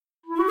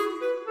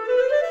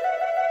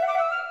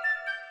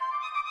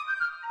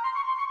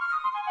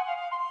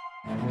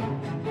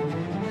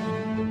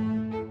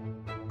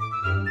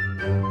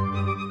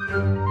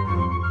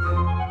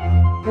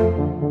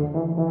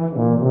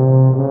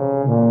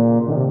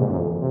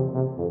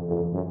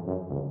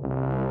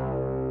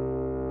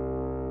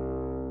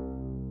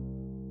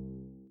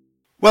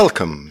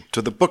Welcome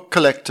to the Book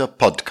Collector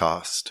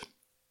podcast.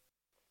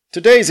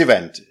 Today's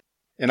event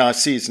in our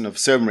season of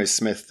Saumarez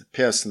Smith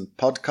Pearson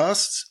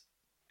podcasts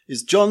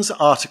is John's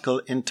article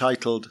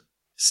entitled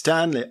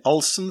Stanley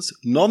Olson's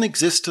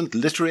Non-Existent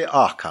Literary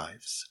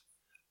Archives,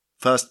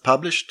 first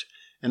published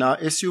in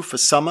our issue for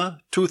summer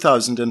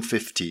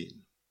 2015.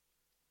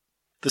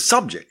 The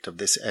subject of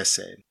this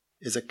essay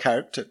is a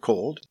character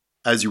called,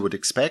 as you would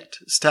expect,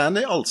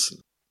 Stanley Olson,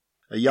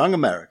 a young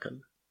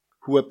American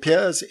who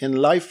appears in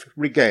Life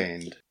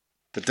Regained,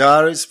 the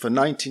diaries for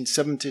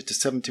 1970 to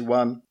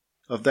 71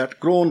 of that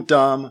grande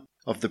dame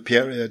of the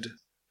period,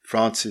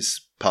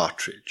 Frances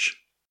Partridge.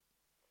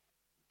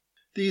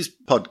 These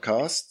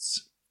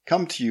podcasts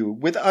come to you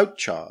without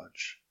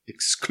charge,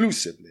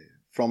 exclusively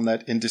from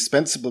that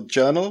indispensable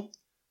journal,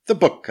 The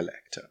Book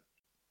Collector.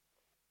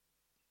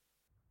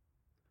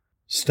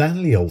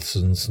 Stanley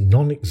Olson's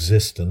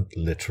Non-Existent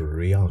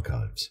Literary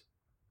Archives.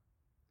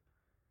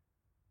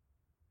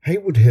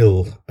 Heywood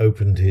Hill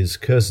opened his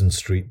Curzon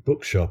Street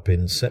bookshop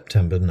in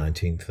September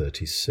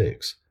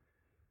 1936.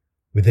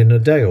 Within a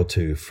day or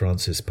two,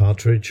 Frances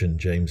Partridge and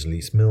James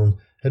Leese Milne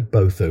had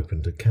both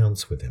opened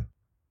accounts with him.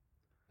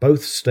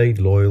 Both stayed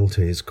loyal to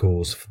his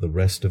cause for the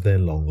rest of their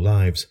long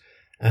lives,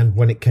 and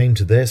when it came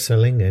to their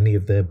selling any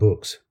of their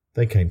books,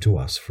 they came to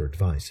us for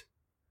advice.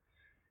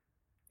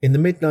 In the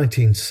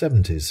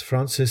mid-1970s,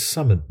 Frances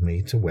summoned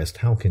me to West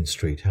Halkin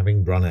Street,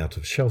 having run out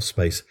of shelf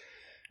space,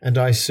 and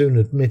I soon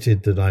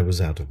admitted that I was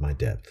out of my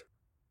depth.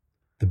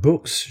 The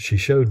books she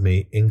showed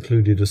me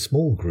included a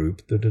small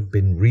group that had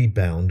been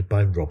rebound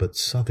by Robert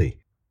Southey.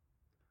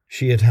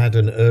 She had had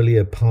an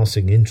earlier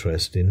passing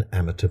interest in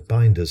amateur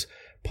binders,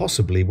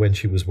 possibly when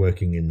she was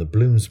working in the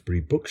Bloomsbury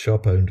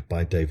bookshop owned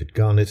by David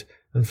Garnett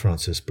and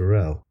Francis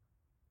Burrell.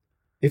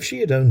 If she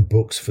had owned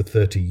books for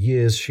 30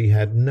 years, she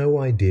had no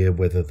idea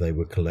whether they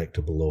were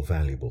collectible or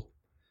valuable.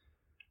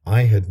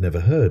 I had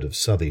never heard of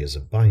Southey as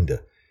a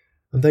binder,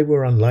 and they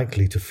were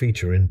unlikely to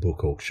feature in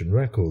book auction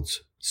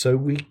records, so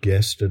we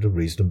guessed at a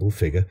reasonable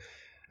figure,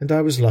 and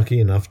I was lucky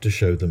enough to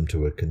show them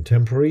to a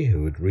contemporary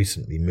who had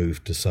recently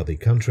moved to Southey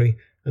country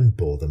and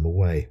bore them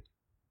away.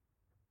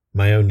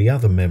 My only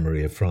other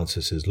memory of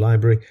Frances's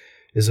library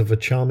is of a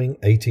charming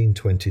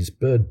 1820s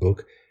bird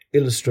book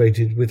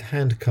illustrated with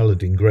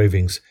hand-coloured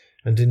engravings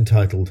and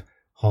entitled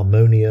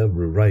Harmonia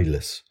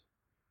Ruralis.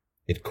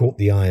 It caught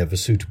the eye of a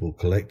suitable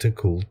collector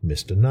called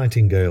Mr.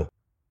 Nightingale,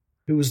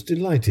 who was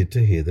delighted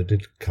to hear that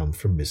it had come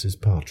from Mrs.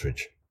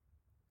 Partridge.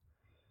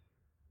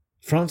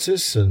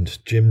 Frances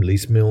and Jim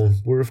Leese Milne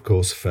were of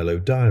course fellow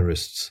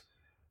diarists.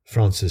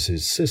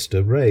 Frances's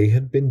sister Ray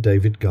had been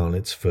David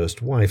Garnett's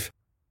first wife,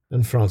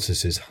 and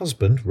Frances's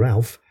husband,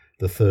 Ralph,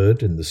 the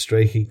third in the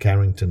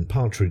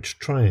Strachey-Carrington-Partridge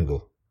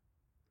triangle.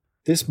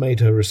 This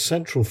made her a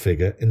central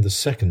figure in the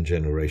second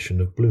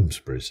generation of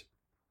Bloomsburys.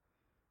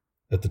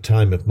 At the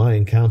time of my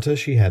encounter,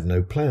 she had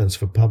no plans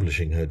for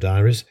publishing her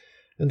diaries,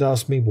 and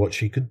asked me what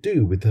she could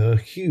do with her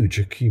huge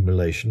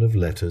accumulation of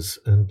letters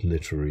and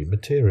literary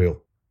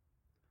material.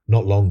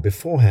 Not long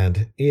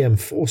beforehand, E.M.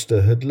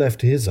 Forster had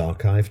left his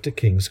archive to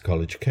King's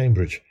College,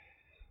 Cambridge.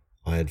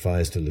 I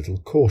advised a little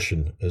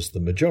caution, as the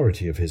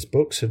majority of his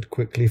books had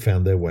quickly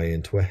found their way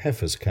into a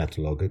heifer's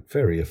catalogue at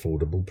very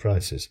affordable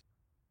prices.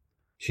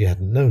 She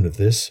hadn't known of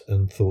this,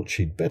 and thought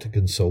she'd better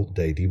consult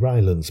Dady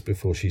Rylands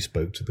before she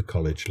spoke to the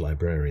college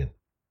librarian.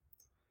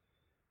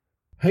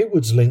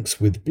 Heywood's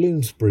links with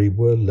Bloomsbury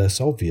were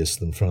less obvious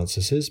than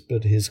Frances's,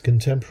 but his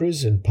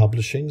contemporaries in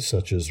publishing,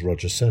 such as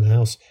Roger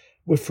Senhouse,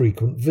 were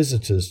frequent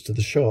visitors to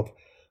the shop,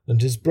 and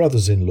his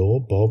brothers-in-law,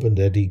 Bob and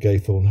Eddie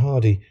Gaythorne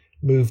Hardy,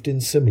 moved in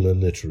similar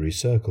literary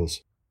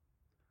circles.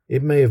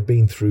 It may have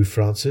been through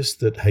Frances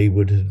that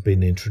Heywood had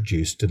been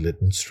introduced to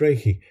Lytton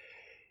Strachey.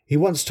 He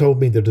once told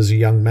me that as a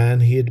young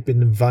man he had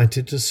been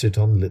invited to sit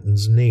on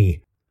Lytton's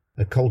knee,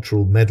 a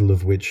cultural medal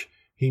of which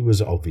he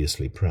was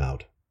obviously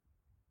proud.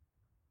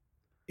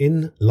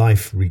 In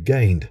Life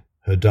Regained,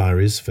 her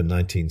diaries for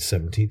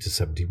 1970 to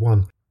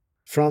 71,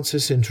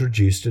 Frances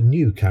introduced a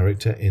new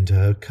character into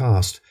her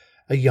cast,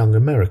 a young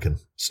American,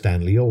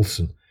 Stanley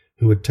Olson,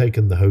 who had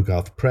taken the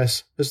Hogarth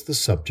Press as the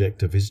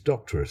subject of his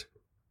doctorate.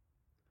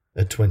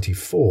 At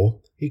 24,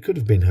 he could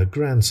have been her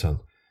grandson,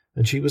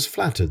 and she was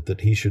flattered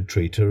that he should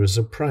treat her as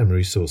a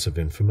primary source of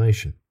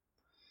information.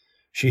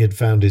 She had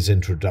found his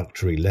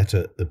introductory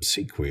letter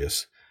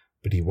obsequious,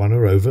 but he won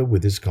her over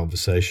with his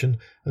conversation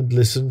and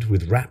listened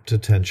with rapt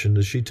attention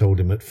as she told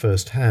him at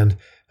first hand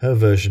her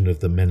version of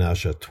the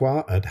ménage à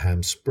trois at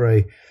Ham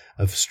Spray,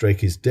 of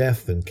Strachey's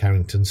death and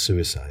Carrington's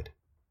suicide.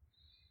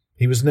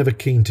 He was never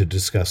keen to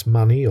discuss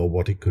money or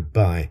what it could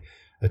buy,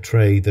 a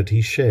trait that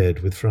he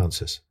shared with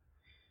Frances.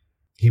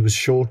 He was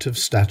short of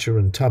stature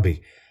and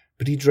tubby,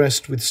 but he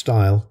dressed with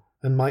style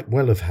and might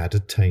well have had a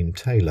tame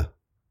tailor.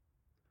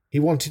 He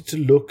wanted to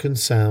look and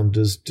sound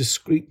as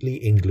discreetly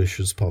English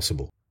as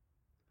possible.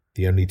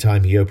 The only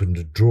time he opened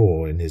a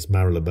drawer in his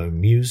Marylebone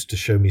Mews to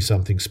show me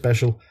something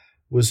special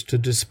was to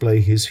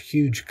display his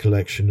huge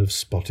collection of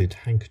spotted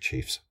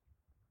handkerchiefs.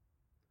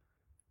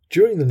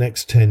 During the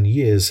next 10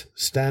 years,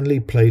 Stanley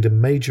played a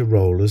major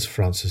role as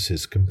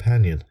Frances's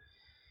companion.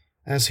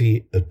 As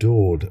he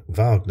adored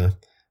Wagner,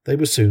 they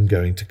were soon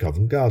going to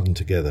Covent Garden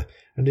together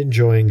and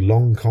enjoying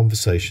long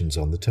conversations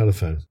on the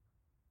telephone.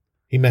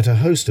 He met a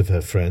host of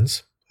her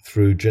friends.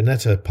 Through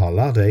Janetta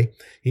Parlade,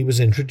 he was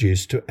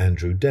introduced to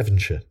Andrew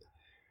Devonshire.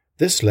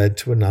 This led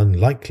to an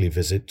unlikely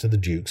visit to the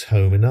Duke's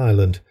home in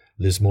Ireland,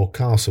 Lismore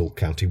Castle,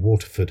 County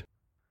Waterford,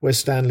 where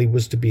Stanley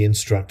was to be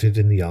instructed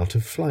in the art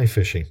of fly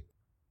fishing.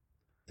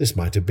 This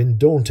might have been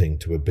daunting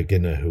to a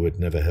beginner who had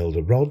never held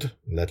a rod,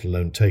 let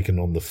alone taken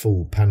on the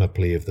full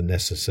panoply of the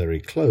necessary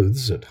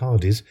clothes at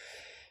Hardy's,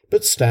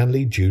 but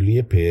Stanley duly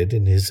appeared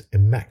in his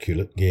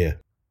immaculate gear,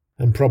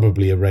 and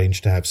probably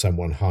arranged to have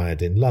someone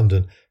hired in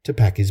London to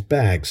pack his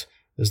bags,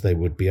 as they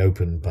would be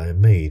opened by a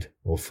maid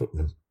or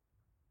footman.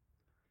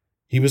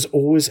 He was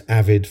always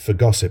avid for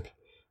gossip,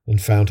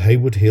 and found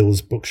Haywood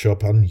Hill's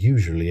bookshop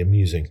unusually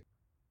amusing.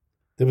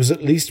 There was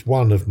at least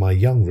one of my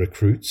young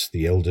recruits,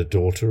 the elder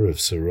daughter of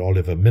Sir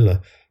Oliver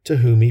Miller, to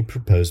whom he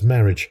proposed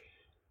marriage.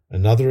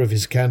 Another of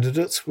his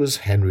candidates was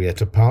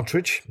Henrietta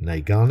Partridge,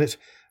 née Garnet,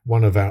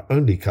 one of our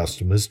only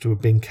customers to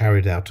have been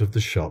carried out of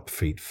the shop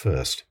feet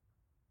first.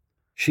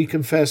 She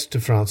confessed to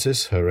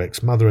Francis, her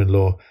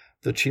ex-mother-in-law,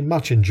 that she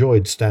much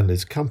enjoyed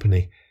Stanley's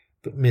company,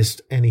 but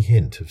missed any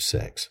hint of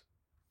sex.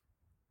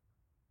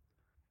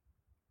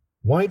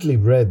 Widely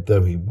read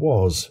though he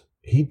was,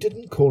 he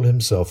didn't call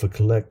himself a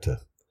collector.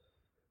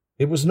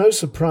 It was no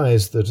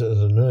surprise that at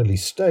an early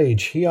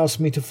stage he asked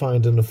me to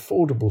find an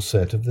affordable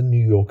set of the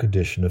New York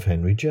edition of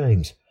Henry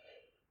James.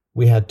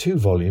 We had 2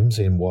 volumes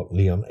in what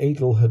Leon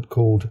Adel had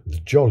called the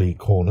Jolly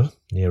Corner,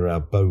 near our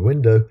bow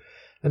window,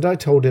 and I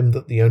told him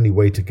that the only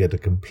way to get a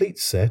complete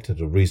set at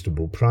a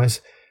reasonable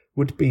price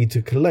would be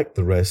to collect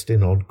the rest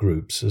in odd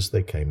groups as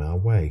they came our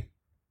way.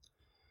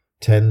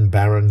 10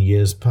 barren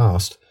years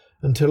passed,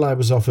 until I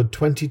was offered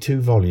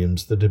 22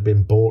 volumes that had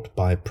been bought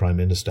by Prime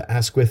Minister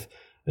Asquith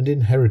and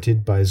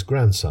inherited by his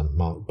grandson,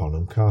 Mark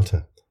Bonham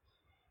Carter.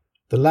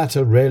 The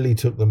latter rarely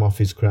took them off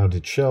his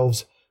crowded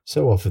shelves,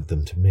 so offered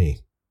them to me.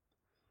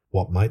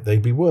 What might they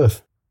be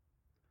worth?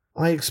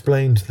 I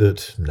explained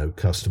that no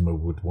customer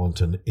would want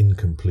an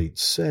incomplete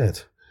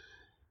set.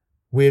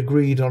 We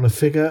agreed on a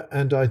figure,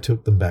 and I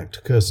took them back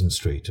to Curzon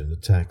Street in a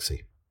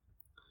taxi.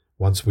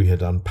 Once we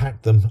had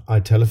unpacked them, I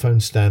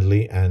telephoned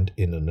Stanley and,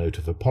 in a note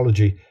of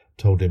apology,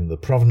 told him the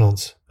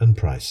provenance and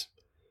price.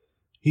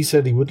 He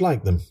said he would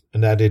like them,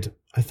 and added,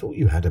 "I thought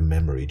you had a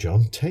memory,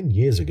 John. 10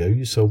 years ago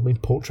you sold me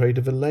Portrait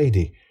of a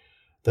Lady.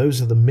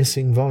 Those are the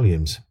missing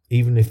volumes,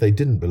 even if they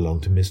didn't belong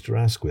to Mr.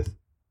 Asquith."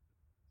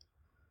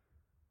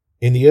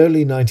 In the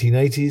early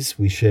 1980s,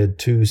 we shared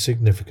 2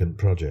 significant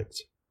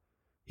projects.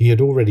 He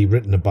had already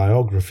written a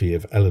biography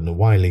of Eleanor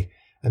Wiley,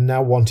 and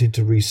now wanted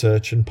to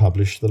research and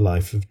publish the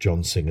life of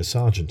John Singer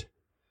Sargent.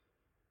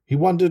 He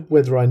wondered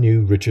whether I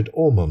knew Richard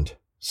Ormond,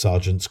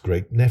 Sargent's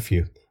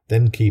great-nephew,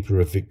 then keeper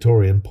of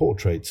Victorian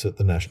portraits at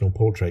the National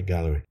Portrait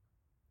Gallery.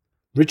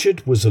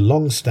 Richard was a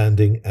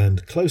long-standing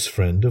and close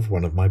friend of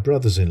one of my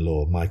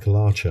brothers-in-law, Michael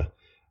Archer,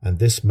 and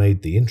this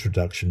made the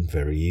introduction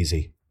very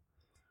easy.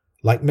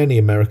 Like many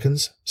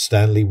Americans,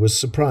 Stanley was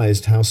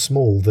surprised how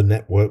small the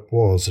network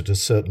was at a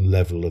certain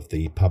level of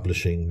the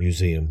publishing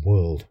museum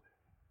world.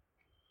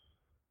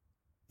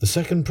 The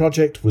second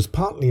project was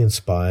partly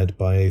inspired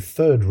by a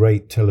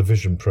third-rate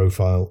television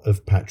profile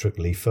of Patrick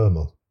Leigh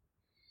Fermor.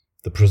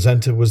 The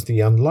presenter was the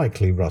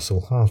unlikely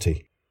Russell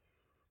Harty.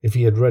 If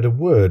he had read a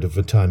word of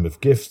A Time of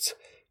Gifts,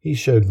 he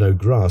showed no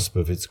grasp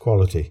of its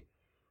quality.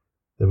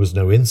 There was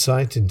no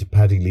insight into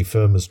Paddy Leigh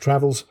Fermor's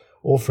travels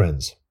or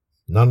friends.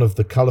 None of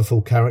the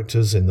colourful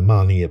characters in the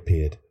Marnie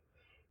appeared.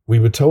 We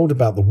were told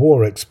about the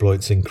war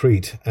exploits in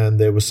Crete, and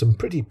there were some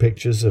pretty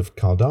pictures of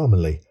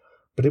Cardarmely,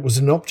 but it was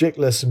an object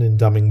lesson in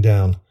dumbing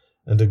down,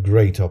 and a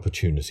great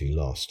opportunity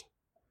lost.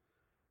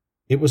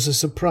 It was a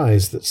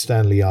surprise that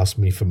Stanley asked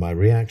me for my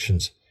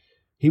reactions.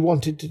 He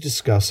wanted to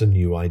discuss a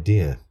new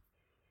idea.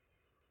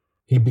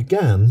 He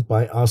began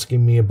by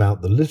asking me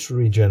about the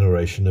literary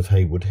generation of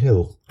Haywood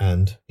Hill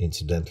and,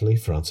 incidentally,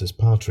 Francis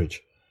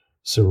Partridge,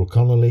 Cyril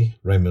Connolly,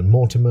 Raymond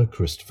Mortimer,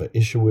 Christopher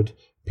Isherwood,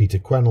 Peter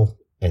Quennell,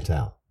 et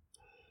al.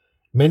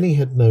 Many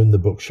had known the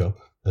bookshop,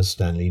 as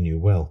Stanley knew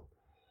well.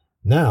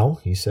 Now,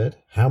 he said,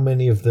 how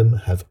many of them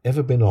have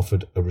ever been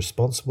offered a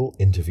responsible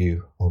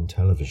interview on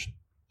television?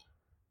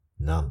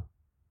 None.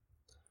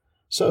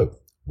 So,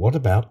 what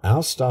about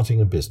our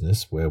starting a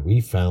business where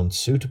we found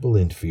suitable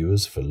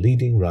interviewers for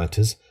leading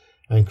writers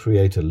and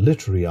create a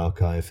literary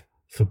archive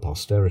for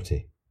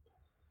posterity?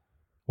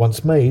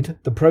 Once made,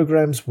 the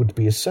programs would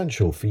be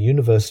essential for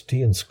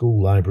university and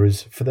school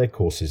libraries for their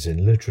courses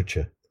in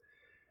literature.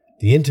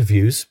 The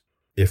interviews,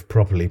 if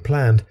properly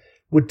planned,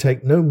 would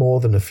take no more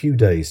than a few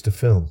days to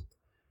film.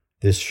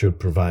 This should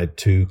provide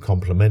 2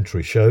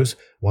 complementary shows,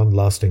 one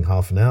lasting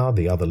half an hour,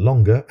 the other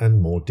longer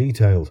and more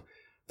detailed.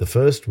 The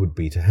first would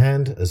be to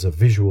hand as a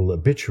visual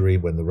obituary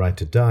when the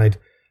writer died,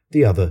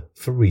 the other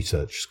for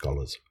research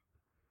scholars.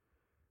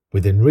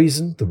 Within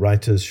reason, the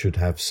writers should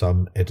have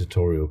some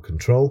editorial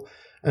control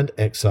and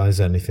excise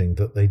anything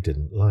that they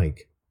didn't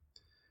like.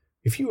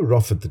 If you were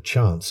offered the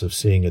chance of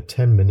seeing a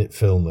 10-minute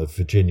film of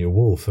Virginia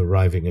Woolf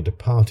arriving at a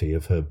party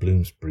of her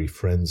Bloomsbury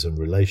friends and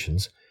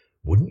relations,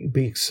 wouldn't you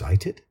be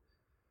excited?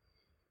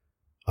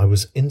 I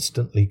was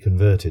instantly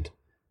converted,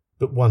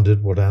 but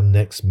wondered what our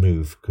next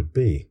move could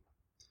be.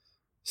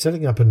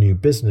 Setting up a new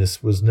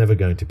business was never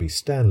going to be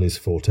Stanley's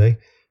forte,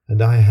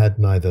 and I had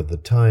neither the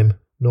time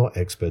nor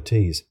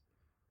expertise.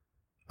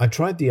 I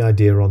tried the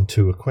idea on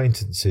 2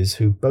 acquaintances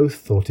who both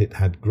thought it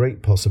had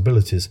great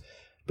possibilities,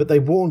 but they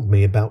warned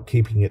me about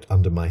keeping it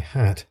under my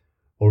hat,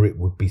 or it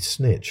would be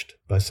snitched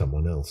by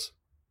someone else.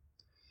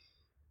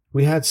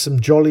 We had some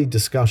jolly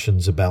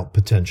discussions about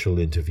potential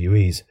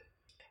interviewees.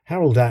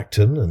 Harold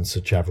Acton and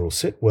Sir Chaverel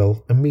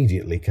Sitwell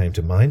immediately came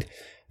to mind.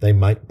 They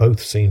might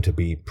both seem to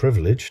be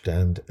privileged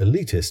and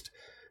elitist,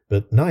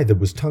 but neither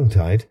was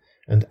tongue-tied,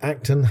 and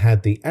Acton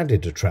had the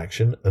added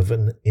attraction of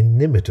an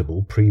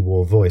inimitable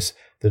pre-war voice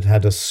that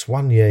had a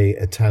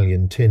soigné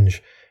Italian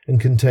tinge and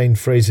contained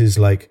phrases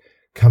like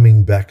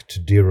 "coming back to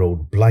dear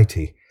old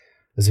Blighty,"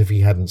 as if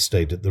he hadn't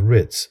stayed at the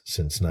Ritz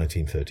since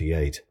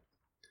 1938.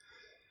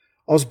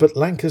 Osbert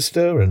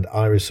Lancaster and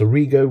Iris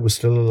Origo were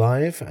still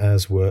alive,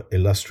 as were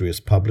illustrious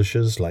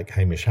publishers like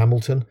Hamish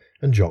Hamilton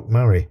and Jock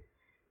Murray.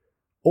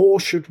 Or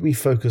should we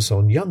focus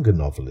on younger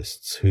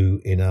novelists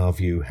who, in our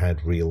view,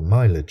 had real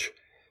mileage?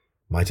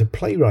 Might a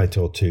playwright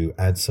or two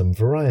add some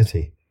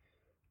variety?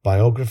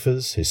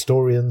 Biographers,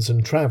 historians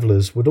and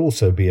travellers would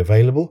also be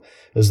available,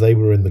 as they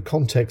were in the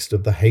context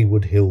of the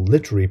Haywood Hill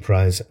Literary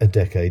Prize a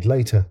decade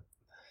later.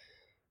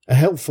 A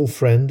helpful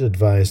friend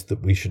advised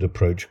that we should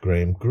approach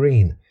Graham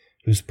Greene,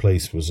 whose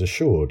place was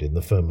assured in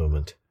the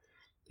firmament.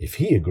 If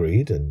he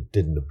agreed and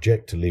didn't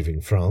object to leaving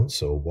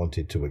France or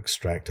wanted to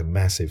extract a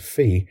massive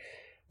fee,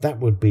 that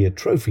would be a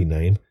trophy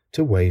name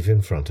to wave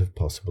in front of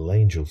possible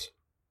angels.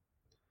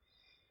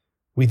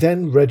 We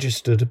then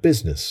registered a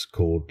business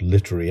called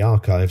Literary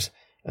Archives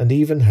and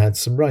even had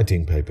some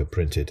writing paper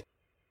printed.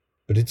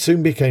 But it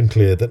soon became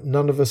clear that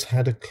none of us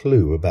had a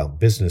clue about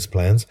business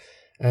plans,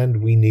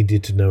 and we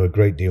needed to know a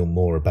great deal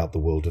more about the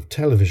world of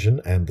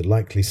television and the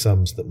likely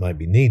sums that might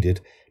be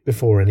needed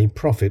before any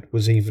profit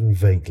was even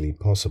vaguely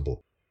possible.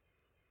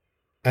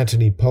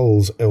 Anthony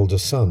Pole's elder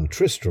son,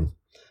 Tristram,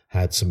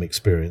 had some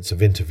experience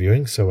of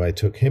interviewing, so I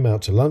took him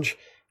out to lunch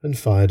and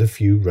fired a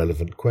few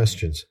relevant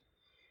questions.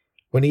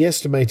 When he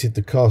estimated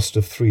the cost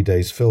of 3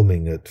 days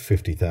filming at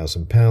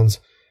 £50,000,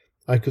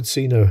 I could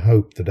see no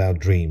hope that our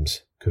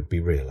dreams could be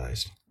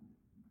realised.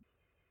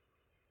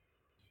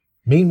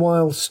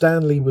 Meanwhile,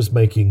 Stanley was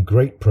making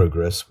great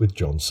progress with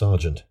John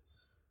Sargent.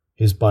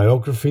 His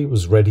biography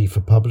was ready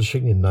for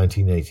publishing in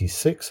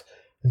 1986,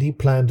 and he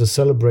planned a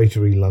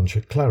celebratory lunch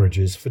at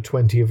Claridge's for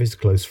 20 of his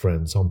close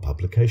friends on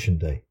publication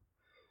day.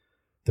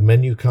 The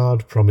menu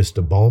card promised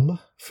a bombe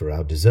for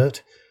our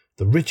dessert,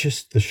 the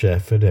richest the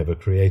chef had ever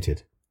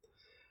created.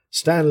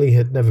 Stanley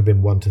had never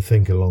been one to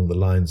think along the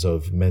lines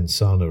of mens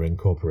sana in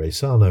corpore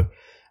sano,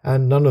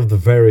 and none of the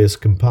various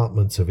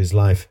compartments of his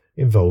life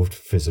involved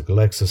physical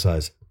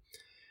exercise.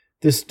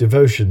 This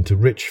devotion to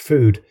rich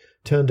food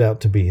turned out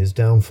to be his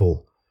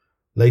downfall.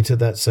 Later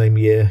that same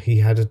year, he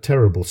had a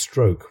terrible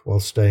stroke while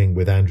staying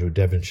with Andrew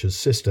Devonshire's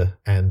sister,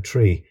 Anne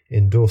Tree,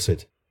 in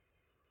Dorset.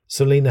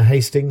 Selina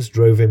Hastings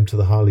drove him to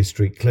the Harley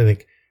Street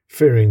Clinic,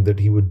 fearing that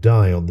he would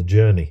die on the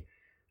journey,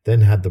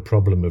 then had the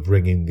problem of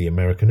ringing the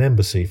American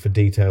Embassy for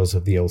details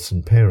of the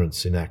Olson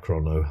parents in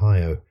Akron,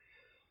 Ohio.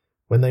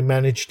 When they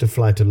managed to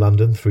fly to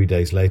London 3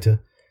 days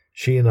later,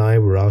 she and I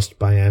were asked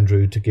by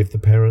Andrew to give the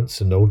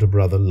parents and older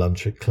brother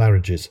lunch at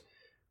Claridge's,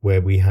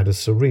 where we had a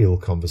surreal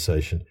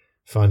conversation,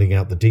 finding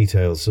out the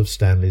details of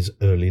Stanley's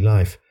early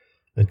life,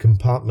 a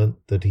compartment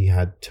that he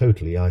had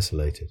totally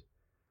isolated.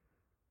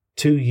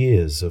 2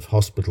 years of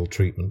hospital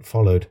treatment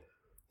followed,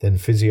 then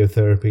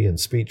physiotherapy and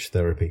speech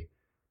therapy,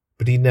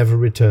 but he never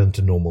returned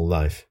to normal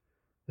life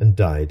and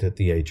died at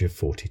the age of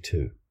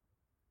 42.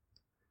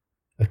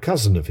 A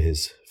cousin of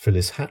his,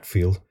 Phyllis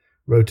Hatfield,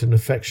 wrote an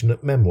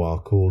affectionate memoir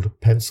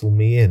called Pencil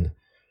Me In.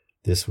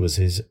 This was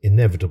his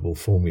inevitable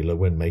formula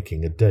when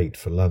making a date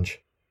for lunch.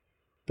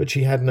 But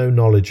she had no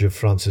knowledge of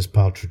Francis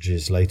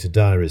Partridge's later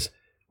diaries,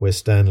 where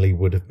Stanley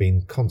would have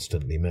been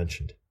constantly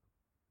mentioned.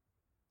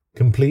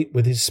 Complete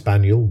with his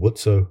spaniel,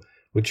 Wutso,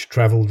 which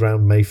travelled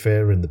round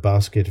Mayfair in the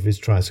basket of his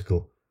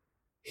tricycle,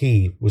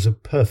 he was a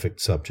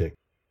perfect subject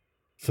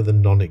for the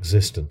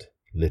non-existent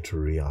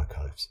literary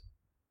archives.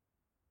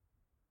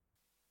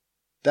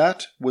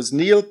 That was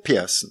Neil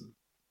Pearson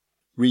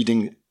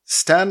reading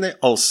Stanley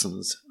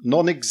Olson's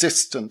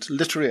Non-Existent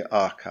Literary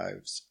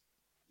Archives,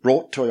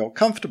 brought to your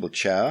comfortable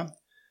chair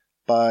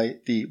by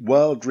the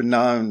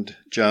world-renowned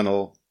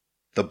journal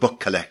The Book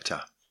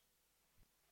Collector.